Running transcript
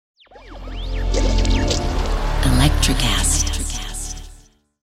Electrocast.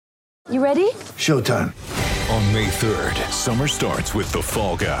 You ready? Showtime. On May 3rd, summer starts with The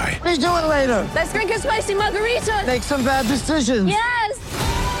Fall Guy. Let's do it later. Let's drink a spicy margarita. Make some bad decisions. Yes.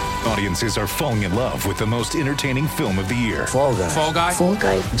 Audiences are falling in love with the most entertaining film of the year. Fall Guy. Fall Guy? Fall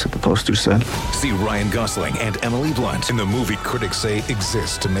guy. That's what the poster said. See Ryan Gosling and Emily Blunt in the movie critics say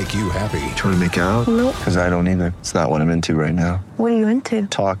exists to make you happy. Trying to make it out? Nope. Because I don't either. It's not what I'm into right now. What are you into?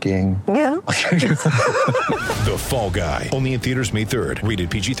 Talking. Yeah. The Fall Guy. Only in theaters May 3rd.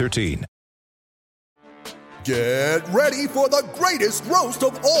 Rated PG-13. Get ready for the greatest roast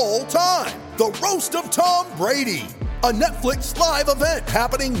of all time. The Roast of Tom Brady. A Netflix live event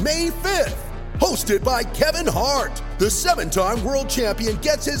happening May 5th. Hosted by Kevin Hart. The 7-time world champion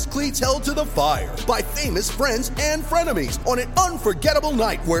gets his cleats held to the fire by famous friends and frenemies on an unforgettable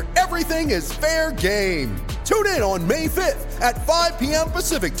night where everything is fair game. Tune in on May 5th at 5 p.m.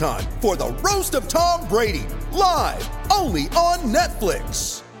 Pacific time for the Roast of Tom Brady. Live only on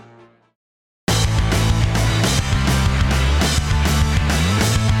Netflix.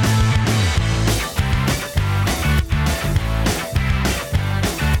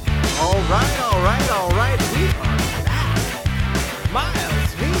 All right. We are back.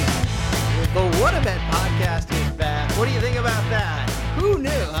 Miles, the What A Bet podcast is back. What do you think about that? Who knew,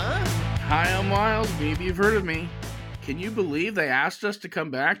 huh? Hi, I'm Miles. Maybe you've heard of me. Can you believe they asked us to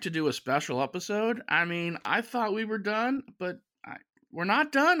come back to do a special episode? I mean, I thought we were done, but we're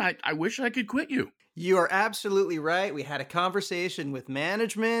not done. I wish I could quit you. You are absolutely right. We had a conversation with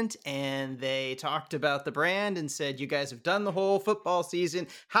management and they talked about the brand and said, you guys have done the whole football season.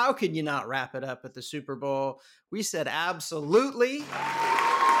 How can you not wrap it up at the Super Bowl? We said, absolutely.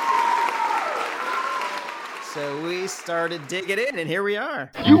 So we started digging in and here we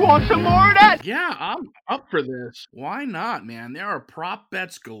are. You want some more of that? Yeah, I'm up for this. Why not, man? There are prop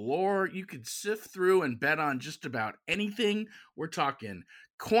bets galore. You could sift through and bet on just about anything. We're talking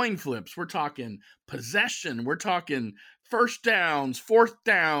coin flips, we're talking possession, we're talking first downs, fourth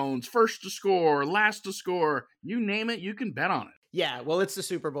downs, first to score, last to score, you name it, you can bet on it. Yeah, well, it's the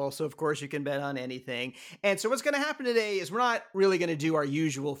Super Bowl, so of course you can bet on anything. And so what's going to happen today is we're not really going to do our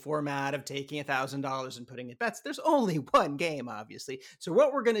usual format of taking $1,000 and putting in bets. There's only one game, obviously. So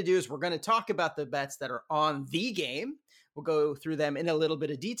what we're going to do is we're going to talk about the bets that are on the game. We'll go through them in a little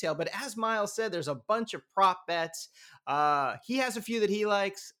bit of detail. But as Miles said, there's a bunch of prop bets. He has a few that he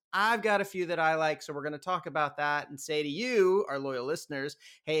likes. I've got a few that I like. So we're going to talk about that and say to you, our loyal listeners,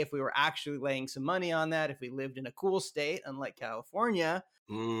 hey, if we were actually laying some money on that, if we lived in a cool state, unlike California,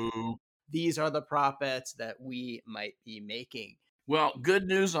 these are the prop bets that we might be making. Well, good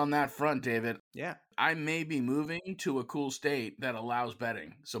news on that front, David. Yeah. I may be moving to a cool state that allows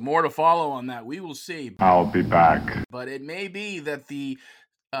betting. So more to follow on that. We will see. I'll be back. But it may be that the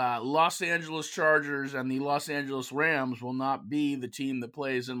Los Angeles Chargers and the Los Angeles Rams will not be the team that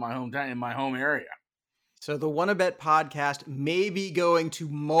plays in my hometown, in my home area. So the Wanna Bet podcast may be going to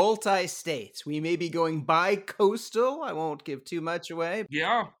multi-states. We may be going bi-coastal. I won't give too much away.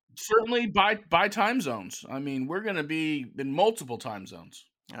 Yeah, certainly by time zones. I mean, we're going to be in multiple time zones.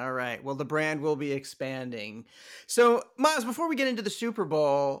 All right. Well, the brand will be expanding. So, Miles, before we get into the Super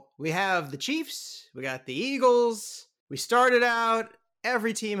Bowl, we have the Chiefs. We got the Eagles. We started out,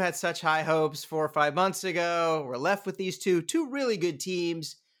 every team had such high hopes 4 or 5 months ago. We're left with these two really good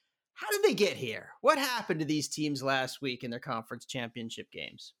teams. How did they get here? What happened to these teams last week in their conference championship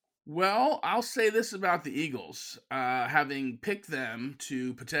games? Well, I'll say this about the Eagles. Having picked them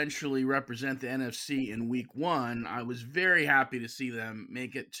to potentially represent the NFC in week 1, I was very happy to see them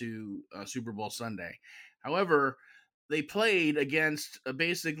make it to Super Bowl Sunday. However, they played against a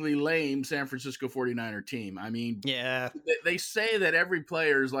basically lame San Francisco 49er team. I mean, yeah, they say that every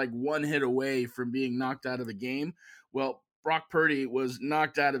player is like one hit away from being knocked out of the game. Well, Brock Purdy was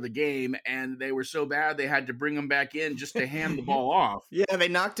knocked out of the game, and they were so bad they had to bring him back in just to hand the ball off. Yeah, they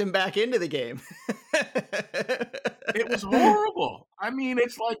knocked him back into the game. It was horrible. I mean,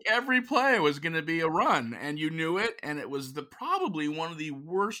 it's like every play was going to be a run, and you knew it, and it was probably one of the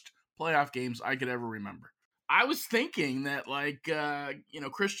worst playoff games I could ever remember. I was thinking that,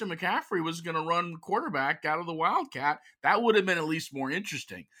 Christian McCaffrey was going to run quarterback out of the Wildcat. That would have been at least more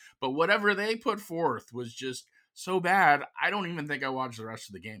interesting. But whatever they put forth was just so bad, I don't even think I watched the rest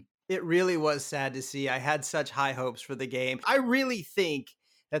of the game. It really was sad to see. I had such high hopes for the game. I really think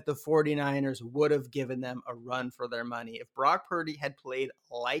that the 49ers would have given them a run for their money if Brock Purdy had played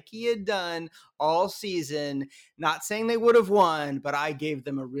like he had done all season. Not saying they would have won, but I gave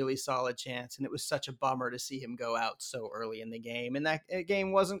them a really solid chance. And it was such a bummer to see him go out so early in the game. And that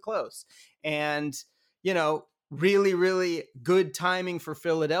game wasn't close. And, really, really good timing for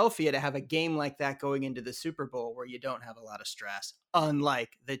Philadelphia to have a game like that going into the Super Bowl where you don't have a lot of stress,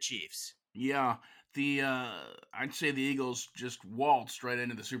 unlike the Chiefs. Yeah, I'd say the Eagles just waltzed right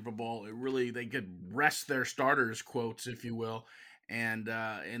into the Super Bowl. They could rest their starters, quotes, if you will, and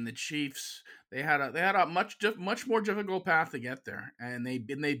the Chiefs they had a much more difficult path to get there, and they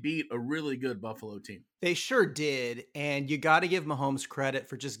beat a really good Buffalo team. They sure did, and you got to give Mahomes credit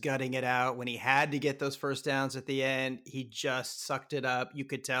for just gutting it out when he had to get those first downs at the end. He just sucked it up. You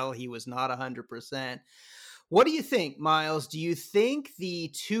could tell he was not 100%. What do you think, Miles? Do you think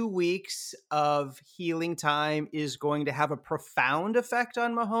the 2 weeks of healing time is going to have a profound effect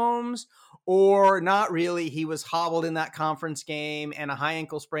on Mahomes, or not really? He was hobbled in that conference game, and a high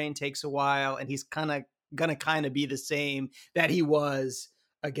ankle sprain takes a while, and he's going to be the same that he was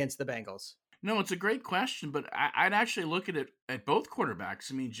against the Bengals. No, it's a great question, but I'd actually look at it at both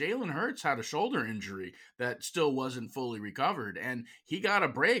quarterbacks. I mean, Jalen Hurts had a shoulder injury that still wasn't fully recovered, and he got a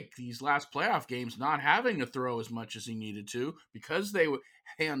break these last playoff games not having to throw as much as he needed to because they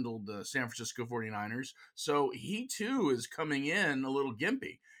handled the San Francisco 49ers. So he, too, is coming in a little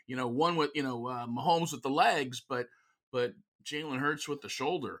gimpy. One with, Mahomes with the legs, but Jalen Hurts with the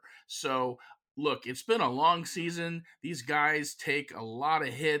shoulder. So look, it's been a long season. These guys take a lot of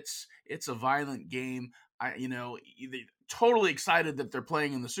hits. It's a violent game. They're totally excited that they're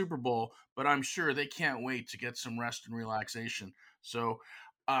playing in the Super Bowl, but I'm sure they can't wait to get some rest and relaxation. So,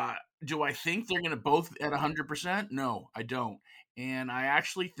 do I think they're going to both at 100%? No, I don't. And I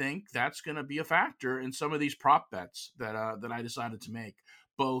actually think that's going to be a factor in some of these prop bets that I decided to make.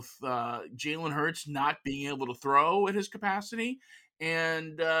 Both Jalen Hurts not being able to throw at his capacity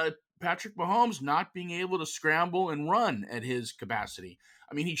and Patrick Mahomes not being able to scramble and run at his capacity.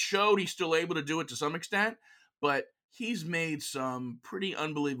 I mean, he showed he's still able to do it to some extent, but he's made some pretty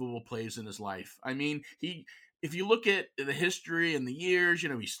unbelievable plays in his life. I mean, if you look at the history and the years,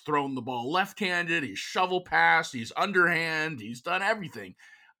 he's thrown the ball left-handed, he's shovel passed, he's underhand, he's done everything.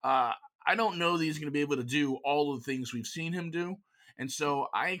 I don't know that he's going to be able to do all of the things we've seen him do, and so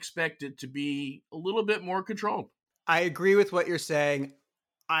I expect it to be a little bit more controlled. I agree with what you're saying.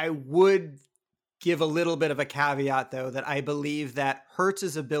 I would give a little bit of a caveat, though, that I believe that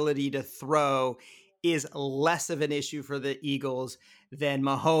Hurts' ability to throw is less of an issue for the Eagles than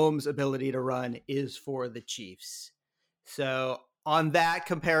Mahomes' ability to run is for the Chiefs. So on that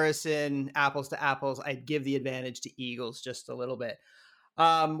comparison, apples to apples, I'd give the advantage to Eagles just a little bit.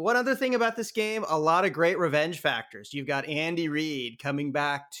 One other thing about this game, a lot of great revenge factors. You've got Andy Reid coming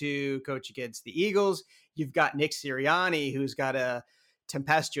back to coach against the Eagles. You've got Nick Sirianni, who's got a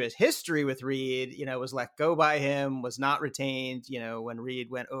tempestuous history with Reid, was let go by him, was not retained, when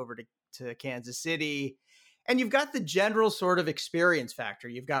Reid went over to Kansas City. And you've got the general sort of experience factor.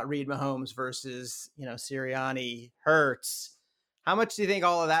 You've got Reid Mahomes versus, Sirianni Hurts. How much do you think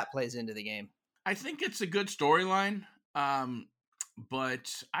all of that plays into the game? I think it's a good storyline,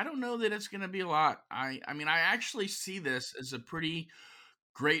 but I don't know that it's going to be a lot. I mean, I actually see this as a pretty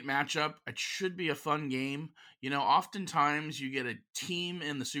great matchup. It should be a fun game. Oftentimes you get a team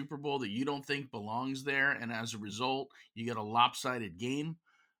in the Super Bowl that you don't think belongs there, and as a result, you get a lopsided game.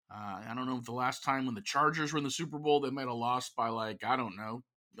 I don't know if the last time when the Chargers were in the Super Bowl, they might have lost by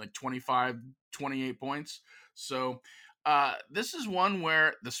 25, 28 points. So this is one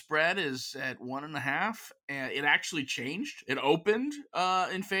where the spread is at 1.5, and it actually changed. It opened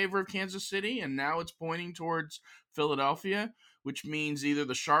in favor of Kansas City, and now it's pointing towards Philadelphia, which means either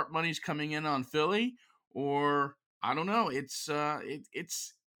the sharp money's coming in on Philly, or I don't know. It's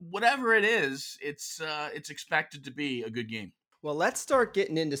whatever it is. It's expected to be a good game. Well, let's start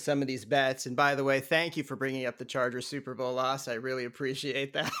getting into some of these bets. And by the way, thank you for bringing up the Chargers Super Bowl loss. I really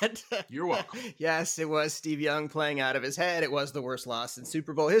appreciate that. You're welcome. Yes, it was Steve Young playing out of his head. It was the worst loss in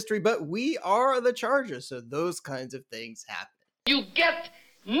Super Bowl history, but we are the Chargers, so those kinds of things happen. You get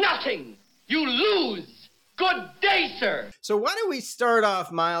nothing. You lose. Good day, sir. So why don't we start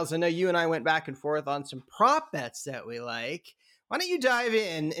off, Miles? I know you and I went back and forth on some prop bets that we like. Why don't you dive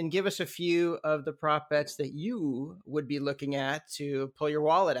in and give us a few of the prop bets that you would be looking at to pull your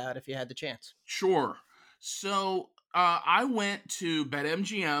wallet out if you had the chance? Sure. So I went to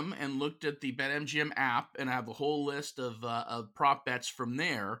BetMGM and looked at the BetMGM app, and I have a whole list of prop bets from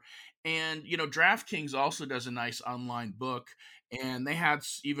there. And, DraftKings also does a nice online book, and they had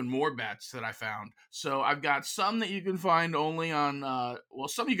even more bets that I found. So I've got some that you can find only on,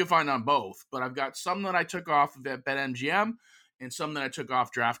 some you can find on both, but I've got some that I took off of BetMGM and some that I took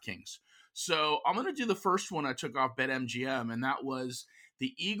off DraftKings. So I'm going to do the first one I took off BetMGM, and that was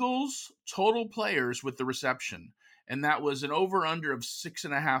the Eagles total players with the reception. And that was an over-under of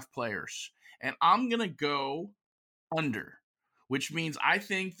 6.5 players. And I'm going to go under, which means I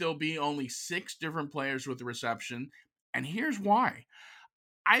think there'll be only 6 different players with the reception. And here's why.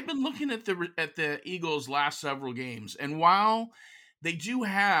 I've been looking at the Eagles' last several games, and while they do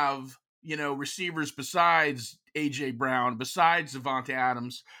have, receivers besides A.J. Brown, besides Devontae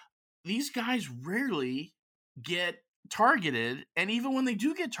Adams, these guys rarely get targeted, and even when they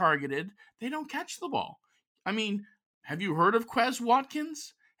do get targeted, they don't catch the ball. I mean, have you heard of Quez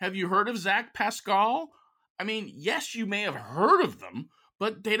Watkins? Have you heard of Zach Pascal? I mean, yes, you may have heard of them,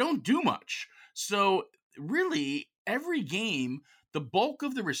 but they don't do much. So really, every game, the bulk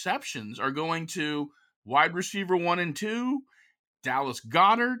of the receptions are going to wide receiver 1 and 2, Dallas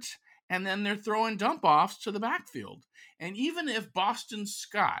Goedert, and then they're throwing dump-offs to the backfield. And even if Boston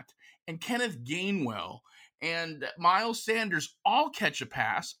Scott and Kenneth Gainwell and Miles Sanders all catch a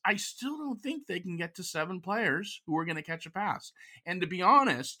pass, I still don't think they can get to 7 players who are going to catch a pass. And to be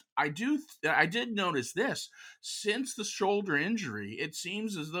honest, I did notice this. Since the shoulder injury, it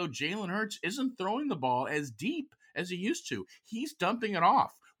seems as though Jalen Hurts isn't throwing the ball as deep as he used to. He's dumping it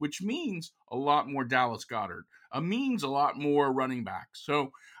off, which means a lot more Dallas Goedert. Means a lot more running backs.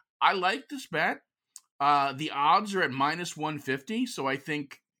 So I like this bet. The odds are at minus 150, so I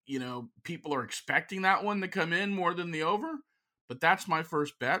think people are expecting that one to come in more than the over, but that's my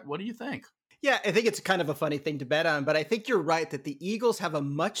first bet. What do you think? Yeah, I think it's kind of a funny thing to bet on, but I think you're right that the Eagles have a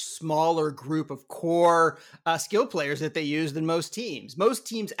much smaller group of core skill players that they use than most teams. Most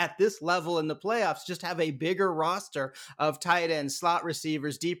teams at this level in the playoffs just have a bigger roster of tight ends, slot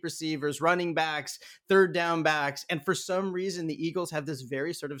receivers, deep receivers, running backs, third down backs, and for some reason the Eagles have this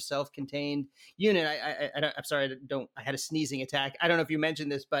very sort of self-contained unit. I'm sorry, I had a sneezing attack. I don't know if you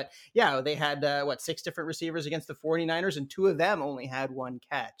mentioned this, but yeah, they had 6 different receivers against the 49ers, and 2 of them only had 1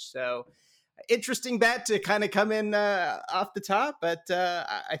 catch. So interesting bet to kind of come in off the top, but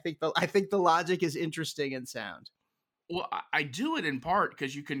I think the logic is interesting and sound. Well, I do it in part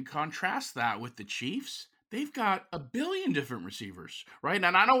because you can contrast that with the Chiefs. They've got a billion different receivers, right?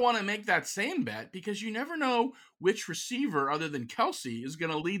 And I don't want to make that same bet because you never know which receiver other than Kelce is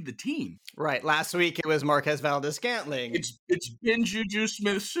going to lead the team. Right. Last week it was Marquez Valdes-Scantling. It's been Juju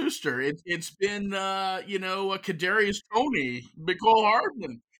Smith-Schuster. It's been Kadarius Toney, Mecole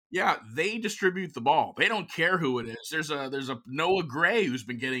Hardman. Yeah, they distribute the ball. They don't care who it is. There's a Noah Gray who's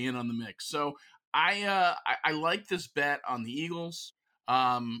been getting in on the mix. So I like this bet on the Eagles.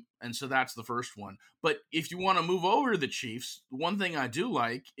 And so that's the first one. But if you want to move over to the Chiefs, one thing I do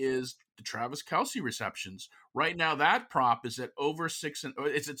like is the Travis Kelce receptions. Right now, that prop is at over 6,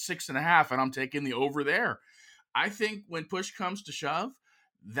 it's at 6.5, and I'm taking the over there. I think when push comes to shove,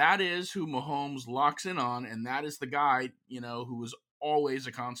 that is who Mahomes locks in on, and that is the guy, who is always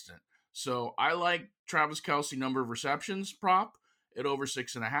a constant. So I like Travis Kelce number of receptions prop at over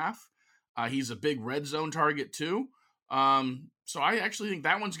 6.5. He's a big red zone target too. So I actually think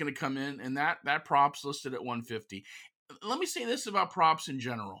that one's going to come in, and that prop's listed at 150. Let me say this about props in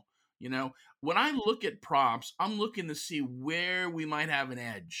general. When I look at props, I'm looking to see where we might have an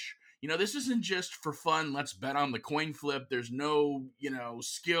edge. This isn't just for fun. Let's bet on the coin flip. There's no,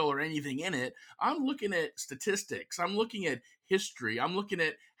 skill or anything in it. I'm looking at statistics. I'm looking at history. I'm looking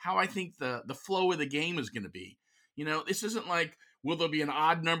at how I think the flow of the game is going to be. This isn't like, will there be an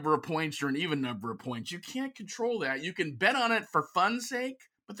odd number of points or an even number of points? You can't control that. You can bet on it for fun's sake,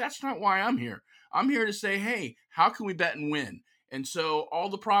 but that's not why I'm here. I'm here to say, hey, how can we bet and win? And so all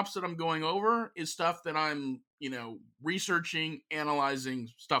the props that I'm going over is stuff that I'm, researching, analyzing,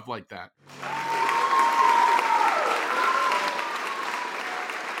 stuff like that.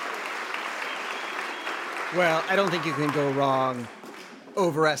 Well, I don't think you can go wrong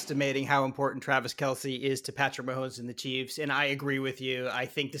overestimating how important Travis Kelce is to Patrick Mahomes and the Chiefs. And I agree with you. I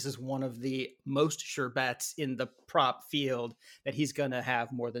think this is one of the most sure bets in the prop field that he's going to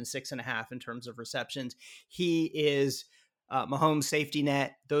have more than 6.5 in terms of receptions. He is Mahomes' safety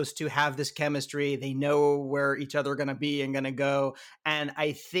net. Those two have this chemistry. They know where each other are going to be and going to go. And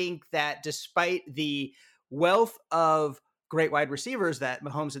I think that despite the wealth of great wide receivers that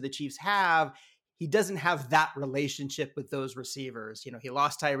Mahomes and the Chiefs have, he doesn't have that relationship with those receivers. He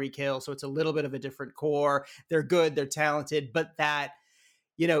lost Tyreek Hill, so it's a little bit of a different core. They're good, they're talented, but that,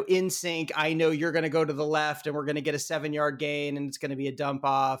 in sync, I know you're going to go to the left and we're going to get a 7-yard gain and it's going to be a dump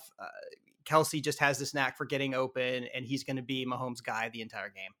off. Kelce just has this knack for getting open, and he's going to be Mahomes' guy the entire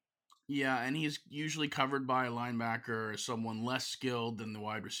game. Yeah, and he's usually covered by a linebacker or someone less skilled than the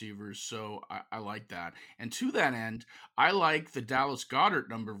wide receivers, so I like that. And to that end, I like the Dallas Goedert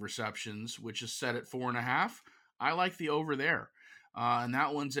number of receptions, which is set at 4.5. I like the over there, and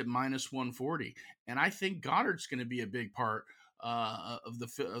that one's at minus 140. And I think Goddard's going to be a big part of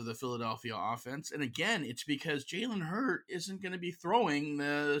the Philadelphia offense. And again, it's because Jalen Hurts isn't going to be throwing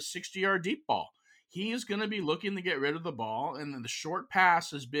the 60-yard deep ball. He is going to be looking to get rid of the ball, and then the short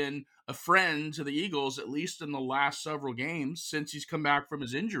pass has been a friend to the Eagles, at least in the last several games since he's come back from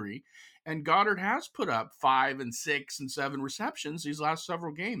his injury. And Goddard has put up 5 and 6 and 7 receptions these last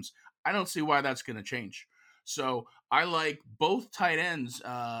several games. I don't see why that's going to change. So I like both tight ends,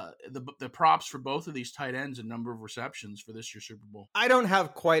 the props for both of these tight ends and number of receptions for this year's Super Bowl. I don't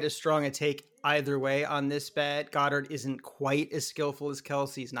have quite as strong a take either way on this bet. Goddard isn't quite as skillful as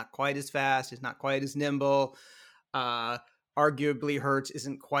Kelce. He's not quite as fast. He's not quite as nimble. Arguably, Hurts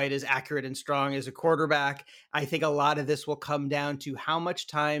isn't quite as accurate and strong as a quarterback. I think a lot of this will come down to how much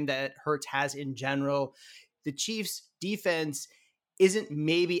time that Hurts has in general. The Chiefs' defense isn't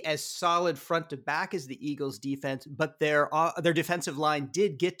maybe as solid front to back as the Eagles defense, but their defensive line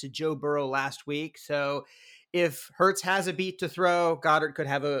did get to Joe Burrow last week. So if Hurts has a beat to throw, Goddard could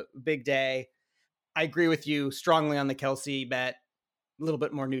have a big day. I agree with you strongly on the Kelce bet. A little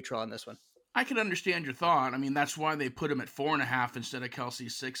bit more neutral on this one. I can understand your thought. I mean, that's why they put him at 4.5 instead of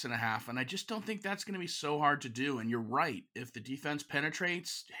Kelce's 6.5. And I just don't think that's going to be so hard to do. And you're right. If the defense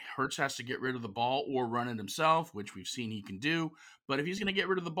penetrates, Hurts has to get rid of the ball or run it himself, which we've seen he can do. But if he's going to get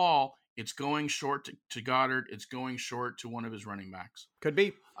rid of the ball, it's going short to Goddard. It's going short to one of his running backs. Could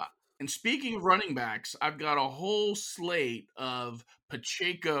be. And speaking of running backs, I've got a whole slate of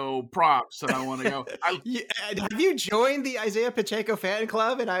Pacheco props that I want to go. Have you joined the Isaiah Pacheco fan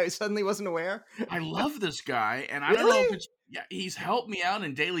club and I suddenly wasn't aware? I love this guy. And I don't know if he's helped me out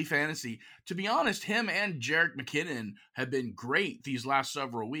in daily fantasy. To be honest, him and Jerick McKinnon have been great these last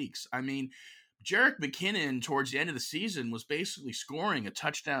several weeks. I mean, Jerick McKinnon towards the end of the season was basically scoring a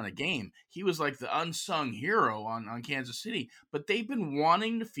touchdown a game. He was like the unsung hero on Kansas City, but they've been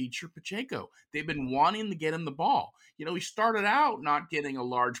wanting to feature Pacheco. They've been wanting to get him the ball. You know, he started out not getting a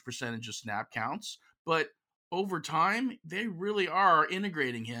large percentage of snap counts, but over time, they really are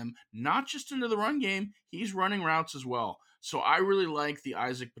integrating him, not just into the run game, he's running routes as well. So I really like the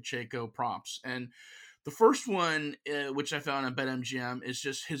Isaac Pacheco props. And the first one, which I found on BetMGM, is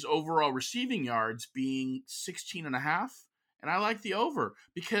just his overall receiving yards being 16.5. And I like the over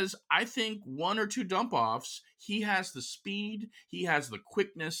because I think 1 or 2 dump offs, he has the speed, he has the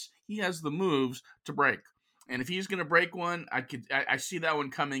quickness, he has the moves to break. And if he's going to break one, I see that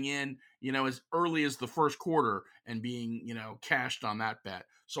one coming in, you know, as early as the first quarter and being, you know, cashed on that bet.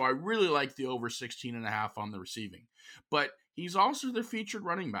 So I really like the over 16.5 on the receiving. But he's also their featured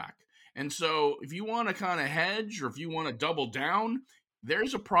running back. And so if you want to kind of hedge or if you want to double down,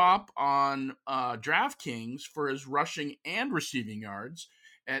 there's a prop on DraftKings for his rushing and receiving yards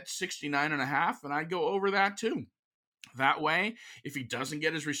at 69.5, and I'd go over that too. That way, if he doesn't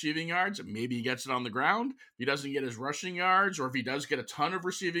get his receiving yards, maybe he gets it on the ground. If he doesn't get his rushing yards, or if he does get a ton of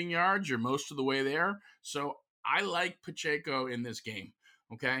receiving yards, you're most of the way there. So I like Pacheco in this game,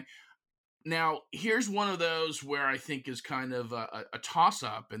 okay? Now, here's one of those where I think is kind of a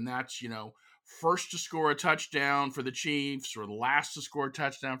toss-up, and that's, you know, first to score a touchdown for the Chiefs or last to score a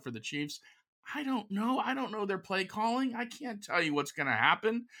touchdown for the Chiefs. I don't know. I don't know their play calling. I can't tell you what's going to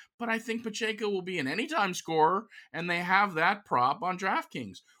happen, but I think Pacheco will be an anytime scorer, and they have that prop on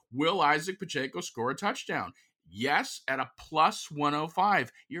DraftKings. Will Isaac Pacheco score a touchdown? Yes, at a plus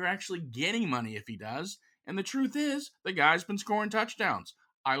 105. You're actually getting money if he does, and the truth is, the guy's been scoring touchdowns.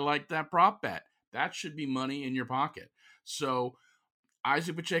 I like that prop bet. That should be money in your pocket. So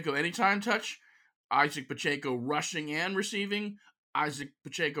Isaac Pacheco anytime touch, Isaac Pacheco rushing and receiving, Isaac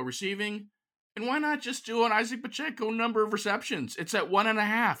Pacheco receiving, and why not just do an Isaac Pacheco number of receptions? It's at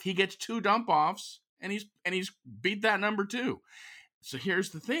 1.5. He gets 2 dump offs, and he's beat that number too. So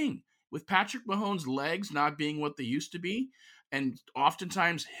here's the thing. With Patrick Mahomes' legs not being what they used to be, and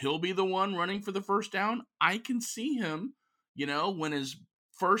oftentimes he'll be the one running for the first down, I can see him, you know, when his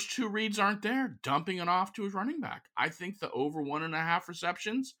first 2 reads aren't there, dumping it off to his running back. I think the over 1.5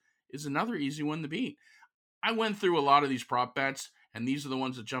 receptions is another easy one to beat. I went through a lot of these prop bets, and these are the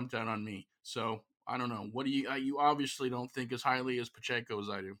ones that jumped out on me. So I don't know. What do you obviously don't think as highly as Pacheco as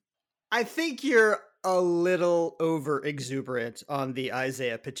I do. I think you're a little over exuberant on the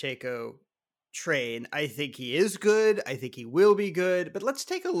Isaiah Pacheco train. I think he is good. I think he will be good. But let's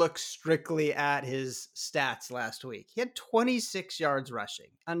take a look strictly at his stats last week. He had 26 yards rushing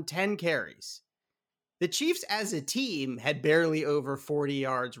on 10 carries. The Chiefs as a team had barely over 40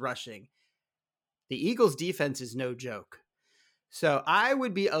 yards rushing. The Eagles defense is no joke. So I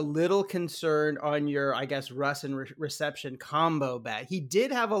would be a little concerned on your, I guess, rush and reception combo bet. He did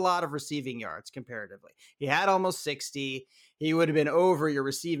have a lot of receiving yards comparatively. He had almost 60. He would have been over your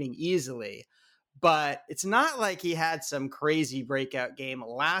receiving easily. but it's not like he had some crazy breakout game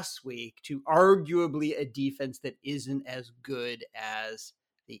last week to arguably a defense that isn't as good as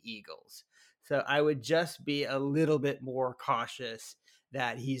the Eagles. So I would just be a little bit more cautious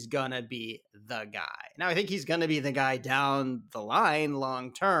that he's going to be the guy. Now, I think he's going to be the guy down the line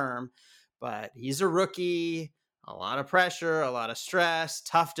long term, but he's a rookie, a lot of pressure, a lot of stress,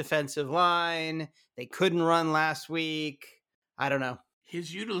 tough defensive line. They couldn't run last week. I don't know.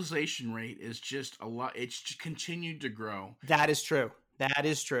 His utilization rate is just a lot. It's just continued to grow. That is true. That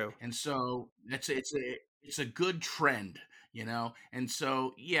is true. And so it's a good trend, you know? And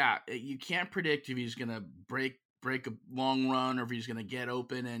so, yeah, you can't predict if he's going to break a long run or if he's going to get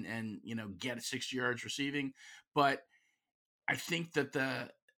open and, you know, get 60 yards receiving. But I think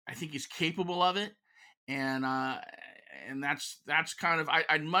he's capable of it. And that's kind of,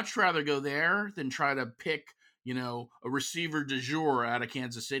 I'd much rather go there than try to pick, you know, a receiver du jour out of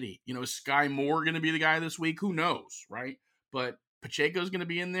Kansas City. You know, is Sky Moore going to be the guy this week? Who knows, right? But Pacheco's going to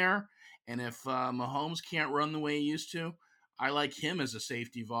be in there. And if Mahomes can't run the way he used to, I like him as a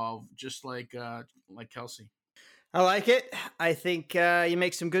safety valve, just like Kelsey. I like it. I think you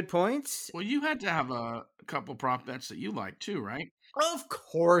make some good points. Well, you had to have a couple prop bets that you like too, right? Of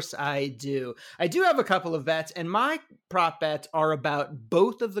course I do. I do have a couple of bets, and my prop bets are about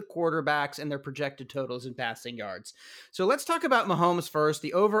both of the quarterbacks and their projected totals in passing yards. So let's talk about Mahomes first.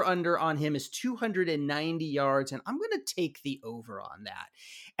 The over-under on him is 290 yards, and I'm going to take the over on that.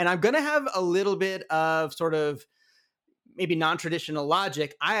 And I'm going to have a little bit of sort of maybe non-traditional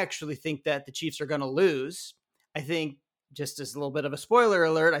logic. I actually think that the Chiefs are going to lose. I think, just as a little bit of a spoiler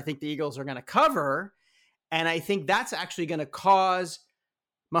alert, I think the Eagles are going to cover. And I think that's actually going to cause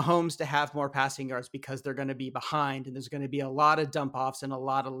Mahomes to have more passing yards because they're going to be behind and there's going to be a lot of dump offs and a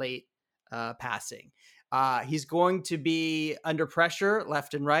lot of late passing. He's going to be under pressure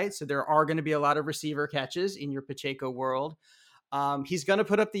left and right. So there are going to be a lot of receiver catches in your Pacheco world. He's going to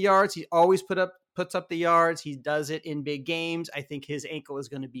put up the yards. He always puts up the yards. He does it in big games. I think his ankle is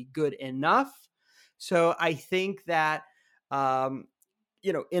going to be good enough. So I think that,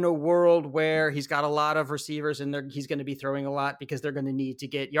 you know, in a world where he's got a lot of receivers and he's going to be throwing a lot because they're going to need to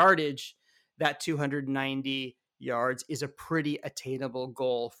get yardage, that 290 yards is a pretty attainable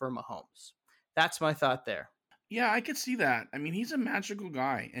goal for Mahomes. That's my thought there. Yeah, I could see that. I mean, he's a magical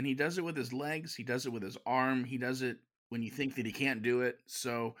guy, and he does it with his legs. He does it with his arm. He does it when you think that he can't do it.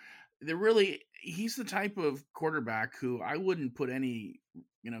 So he's the type of quarterback who I wouldn't put any,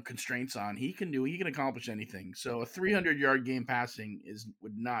 you know, constraints on. He can accomplish anything. So a 300-yard game passing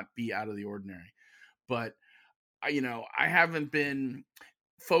would not be out of the ordinary. But I haven't been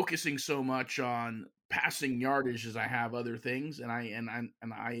focusing so much on passing yardage as I have other things, and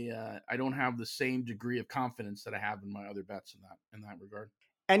I don't have the same degree of confidence that I have in my other bets in that regard.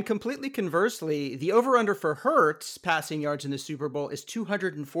 And completely conversely, the over-under for Hurts passing yards in the Super Bowl is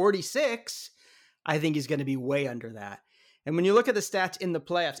 246. I think he's going to be way under that. And when you look at the stats in the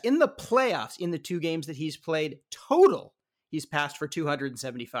playoffs, in the two games that he's played total, he's passed for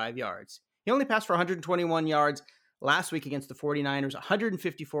 275 yards. He only passed for 121 yards last week against the 49ers,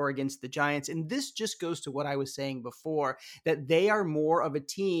 154 against the Giants. And this just goes to what I was saying before, that they are more of a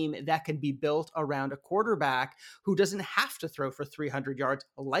team that can be built around a quarterback who doesn't have to throw for 300 yards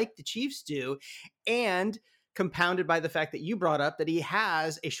like the Chiefs do. And compounded by the fact that you brought up that he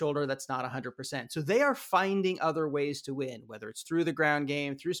has a shoulder that's not 100%. So they are finding other ways to win, whether it's through the ground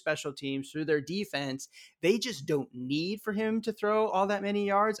game, through special teams, through their defense. They just don't need for him to throw all that many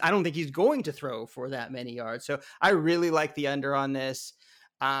yards. I don't think he's going to throw for that many yards. So I really like the under on this.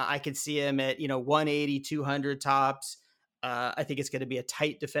 I could see him at, 180, 200 tops. I think it's going to be a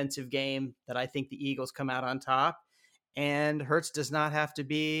tight defensive game that I think the Eagles come out on top. And Hurts does not have to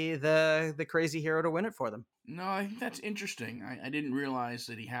be the crazy hero to win it for them. No, I think that's interesting. I didn't realize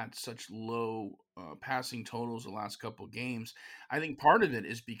that he had such low passing totals the last couple of games. I think part of it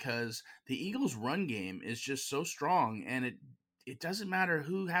is because the Eagles' run game is just so strong, and it doesn't matter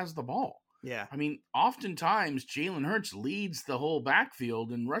who has the ball. Yeah. I mean, oftentimes Jalen Hurts leads the whole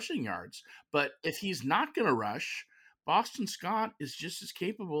backfield in rushing yards. But if he's not going to rush, Boston Scott is just as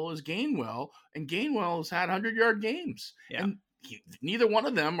capable as Gainwell, and Gainwell has had 100-yard games. Yeah. And neither one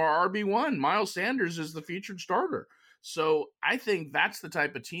of them are RB1. Miles Sanders is the featured starter. So I think that's the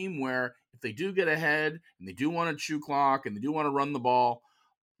type of team where if they do get ahead and they do want to chew clock and they do want to run the ball,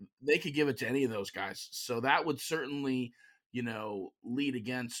 they could give it to any of those guys. So that would certainly, lead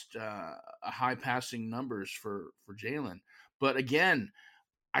against high passing numbers for Jalen. But again,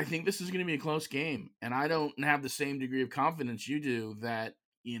 I think this is going to be a close game, and I don't have the same degree of confidence you do that,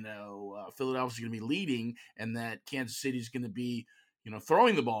 Philadelphia's going to be leading and that Kansas City is going to be,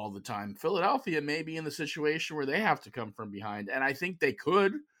 throwing the ball all the time. Philadelphia may be in the situation where they have to come from behind, and I think they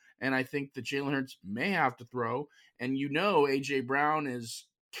could, and I think that Jalen Hurts may have to throw, and A.J. Brown is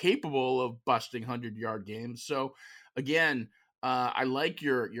capable of busting 100-yard games. So, again, I like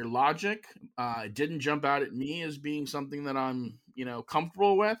your logic. It didn't jump out at me as being something that I'm,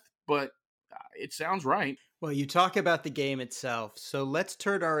 comfortable with, but it sounds right. Well, you talk about the game itself, so let's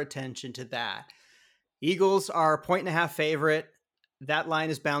turn our attention to that. Eagles are a 1.5 favorite. That line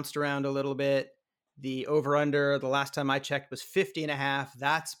has bounced around a little bit. The over-under, the last time I checked, was 50.5.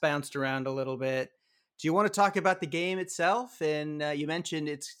 That's bounced around a little bit. Do you want to talk about the game itself? And you mentioned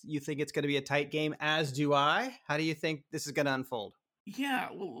you think it's going to be a tight game, as do I. How do you think this is going to unfold? Yeah,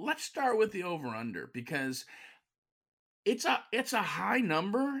 well, let's start with the over-under, because it's a high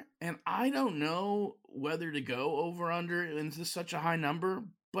number, and I don't know whether to go over-under into such a high number,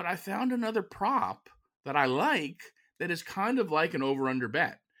 but I found another prop that I like that is kind of like an over-under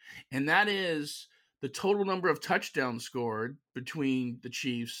bet, and that is the total number of touchdowns scored between the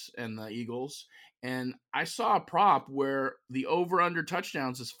Chiefs and the Eagles. And I saw a prop where the over-under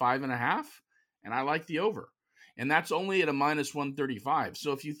touchdowns is 5.5, and I like the over. And that's only at a -135.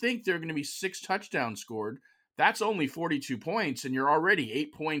 So if you think there are going to be 6 touchdowns scored, that's only 42 points, and you're already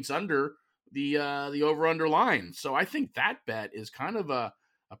 8 points under the over-under line. So I think that bet is kind of a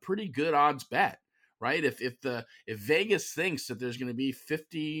pretty good odds bet, right? If Vegas thinks that there's going to be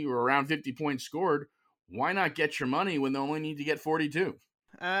 50 or around 50 points scored, why not get your money when they only need to get 42?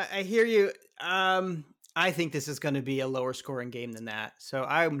 I hear you. I think this is going to be a lower scoring game than that. So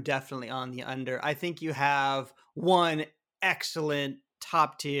I'm definitely on the under. I think you have one excellent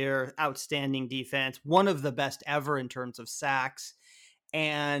top tier, outstanding defense, one of the best ever in terms of sacks,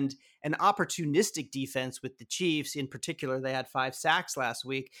 and an opportunistic defense with the Chiefs. In particular, they had 5 sacks last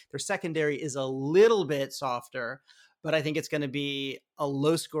week. Their secondary is a little bit softer, but I think it's going to be a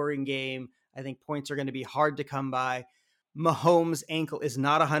low scoring game. I think points are going to be hard to come by. Mahomes' ankle is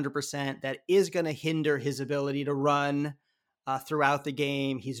not 100%. That is going to hinder his ability to run throughout the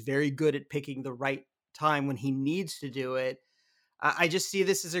game. He's very good at picking the right time when he needs to do it. I just see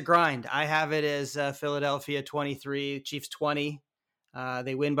this as a grind. I have it as Philadelphia 23, Chiefs 20.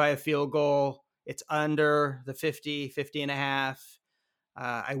 They win by a field goal. It's under the 50.5.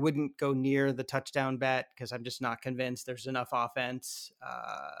 I wouldn't go near the touchdown bet because I'm just not convinced there's enough offense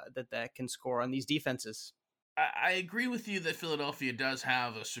that can score on these defenses. I agree with you that Philadelphia does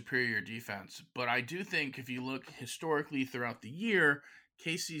have a superior defense, but I do think if you look historically throughout the year,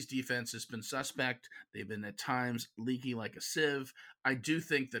 KC's defense has been suspect. They've been at times leaky like a sieve. I do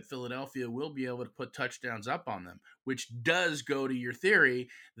think that Philadelphia will be able to put touchdowns up on them, which does go to your theory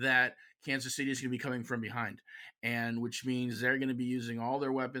that Kansas City is going to be coming from behind, and which means they're going to be using all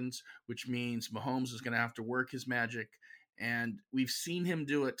their weapons, which means Mahomes is going to have to work his magic. And we've seen him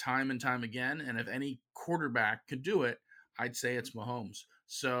do it time and time again. And if any quarterback could do it, I'd say it's Mahomes.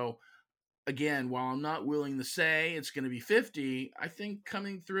 So, again, while I'm not willing to say it's going to be 50, I think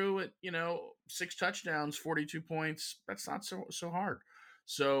coming through at, 6 touchdowns, 42 points, that's not so hard.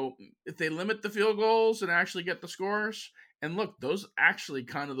 So if they limit the field goals and actually get the scores, and look, those actually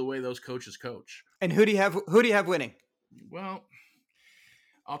kind of the way those coaches coach. And who do you have winning? Well,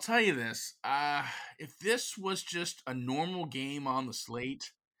 I'll tell you this. If this was just a normal game on the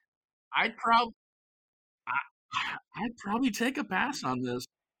slate, I'd probably take a pass on this.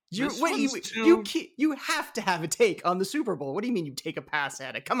 You have to have a take on the Super Bowl. What do you mean you take a pass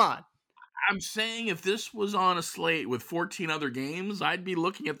at it? Come on. I'm saying if this was on a slate with 14 other games, I'd be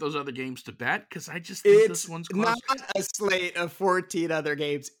looking at those other games to bet because I just think this one's close. It's not a slate of 14 other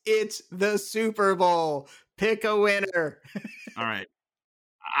games. It's the Super Bowl. Pick a winner. All right.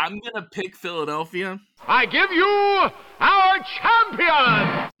 I'm going to pick Philadelphia. I give you our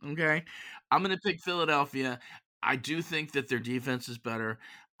champion! Okay. I'm going to pick Philadelphia. I do think that their defense is better.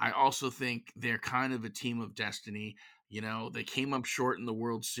 I also think they're kind of a team of destiny. They came up short in the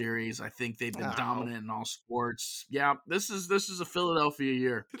World Series. I think they've been dominant in all sports. Yeah, this is a Philadelphia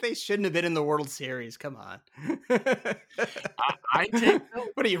year. They shouldn't have been in the World Series. Come on. I take.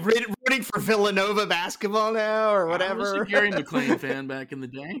 What are you rooting for Villanova basketball now or whatever? I was a Gary McLean fan back in the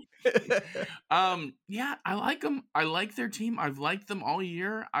day. Yeah, I like them. I like their team. I've liked them all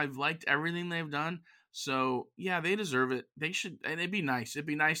year. I've liked everything they've done. So yeah, they deserve it. They should, and it'd be nice. It'd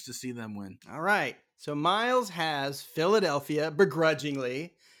be nice to see them win. All right. So Miles has Philadelphia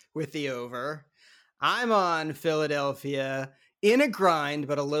begrudgingly with the over. I'm on Philadelphia in a grind,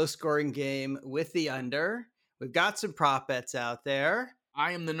 but a low-scoring game with the under. We've got some prop bets out there.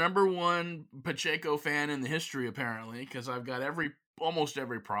 I am the number one Pacheco fan in the history, apparently, because I've got almost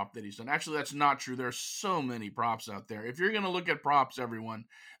every prop that he's done. Actually, that's not true. There's so many props out there. If you're going to look at props, everyone,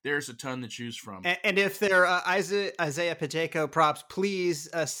 there's a ton to choose from. And if they're Isaiah Pacheco props, please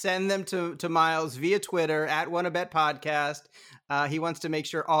send them to Miles via Twitter at WannaBetPodcast. He wants to make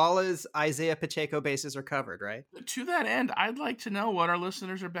sure all his Isaiah Pacheco bases are covered, right? To that end, I'd like to know what our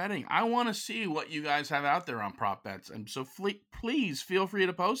listeners are betting. I want to see what you guys have out there on prop bets. And so please feel free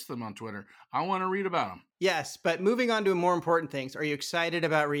to post them on Twitter. I want to read about them. Yes, but moving on to more important things. Are you excited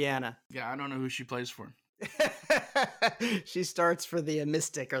about Rihanna? Yeah, I don't know who she plays for. She starts for the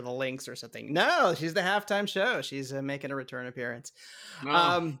Mystic or the Lynx or something. No, she's the halftime show. She's making a return appearance.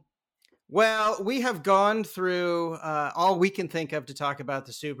 No. Well, we have gone through all we can think of to talk about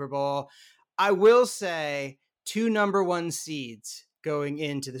the Super Bowl. I will say 2 number 1 seeds going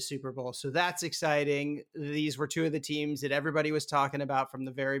into the Super Bowl. So that's exciting. These were 2 of the teams that everybody was talking about from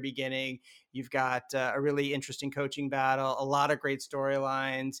the very beginning. You've got a really interesting coaching battle, a lot of great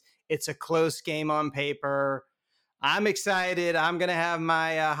storylines. It's a close game on paper. I'm excited. I'm going to have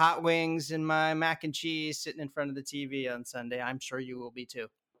my hot wings and my mac and cheese sitting in front of the TV on Sunday. I'm sure you will be too.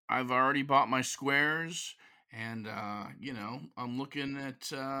 I've already bought my squares, and, I'm looking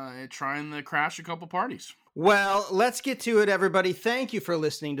at trying to crash a couple parties. Well, let's get to it, everybody. Thank you for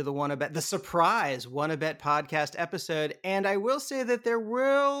listening to the surprise WannaBet podcast episode. And I will say that there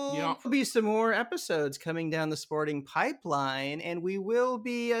will be some more episodes coming down the sporting pipeline, and we will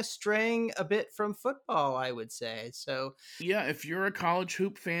be straying a bit from football, I would say. So, yeah, if you're a college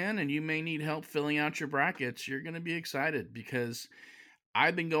hoop fan and you may need help filling out your brackets, you're going to be excited because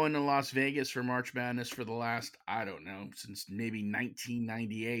I've been going to Las Vegas for March Madness for the last, since maybe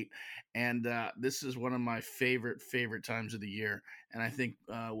 1998. And this is one of my favorite times of the year. And I think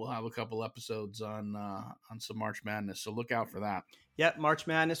we'll have a couple episodes on some March Madness. So look out for that. Yep, March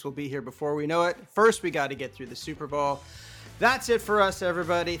Madness will be here before we know it. First, we got to get through the Super Bowl. That's it for us,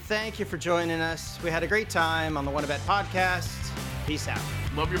 everybody. Thank you for joining us. We had a great time on the WannaBet podcast. Peace out.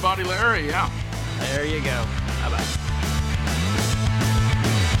 Love your body, Larry. Yeah. There you go. Bye-bye.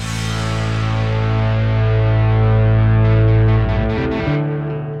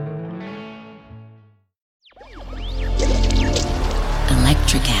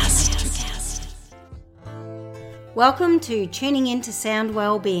 Welcome to Tuning Into Sound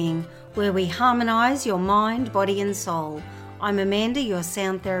Wellbeing, where we harmonise your mind, body and soul. I'm Amanda, your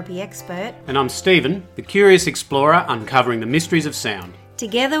sound therapy expert. And I'm Stephen, the curious explorer uncovering the mysteries of sound.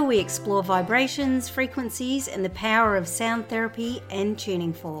 Together we explore vibrations, frequencies and the power of sound therapy and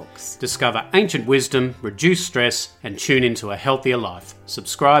tuning forks. Discover ancient wisdom, reduce stress and tune into a healthier life.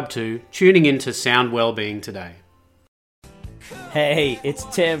 Subscribe to Tuning Into Sound Wellbeing today. Hey, it's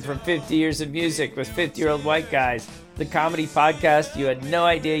Tim from 50 Years of Music with 50-Year-Old White Guys, the comedy podcast you had no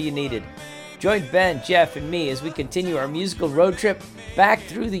idea you needed. Join Ben, Jeff, and me as we continue our musical road trip back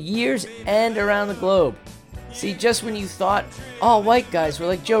through the years and around the globe. See, just when you thought all white guys were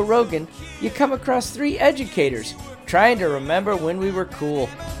like Joe Rogan, you come across 3 educators trying to remember when we were cool.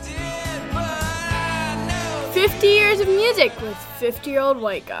 50 Years of Music with 50-Year-Old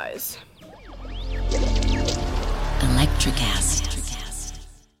White Guys. Electricast.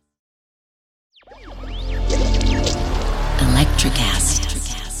 Electricast.